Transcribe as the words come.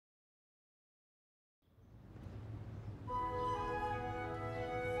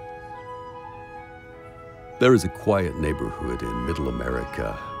There is a quiet neighborhood in Middle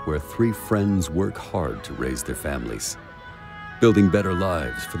America where three friends work hard to raise their families, building better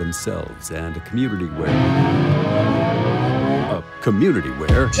lives for themselves and a community where...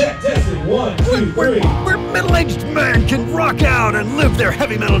 Check, testing, 1, 2, 3. Where middle-aged men can rock out and live their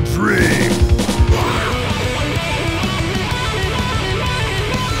heavy metal dream.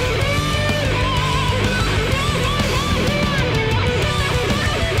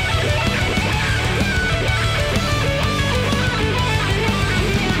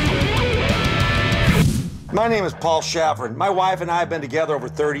 My name is Paul Shafford. My wife and I have been together over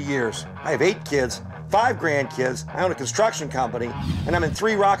 30 years. I have 8 kids, 5 grandkids, I own a construction company, and I'm in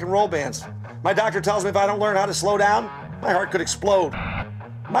 3 rock and roll bands. My doctor tells me if I don't learn how to slow down, my heart could explode.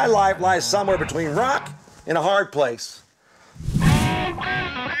 My life lies somewhere between rock and a hard place.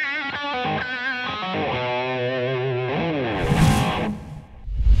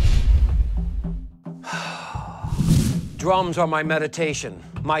 Drums are my meditation,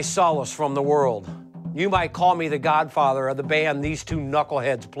 my solace from the world. You might call me the godfather of the band these two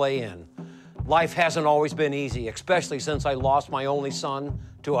knuckleheads play in. Life hasn't always been easy, especially since I lost my only son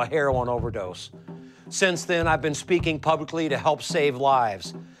to a heroin overdose. Since then, I've been speaking publicly to help save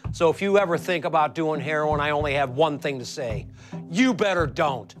lives. So if you ever think about doing heroin, I only have one thing to say. You better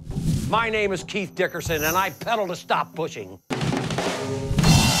don't. My name is Keith Dickerson, and I pedal to stop pushing.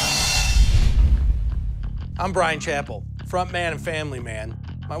 I'm Brian Chappell, front man and family man.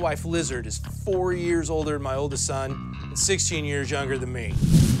 My wife, Lizard, is 4 years older than my oldest son and 16 years younger than me.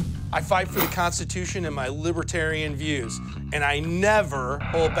 I fight for the Constitution and my libertarian views, and I never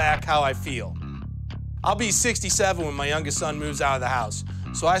hold back how I feel. I'll be 67 when my youngest son moves out of the house,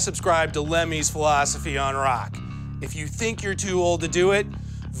 so I subscribe to Lemmy's philosophy on rock. If you think you're too old to do it,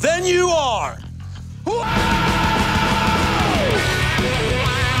 then you are!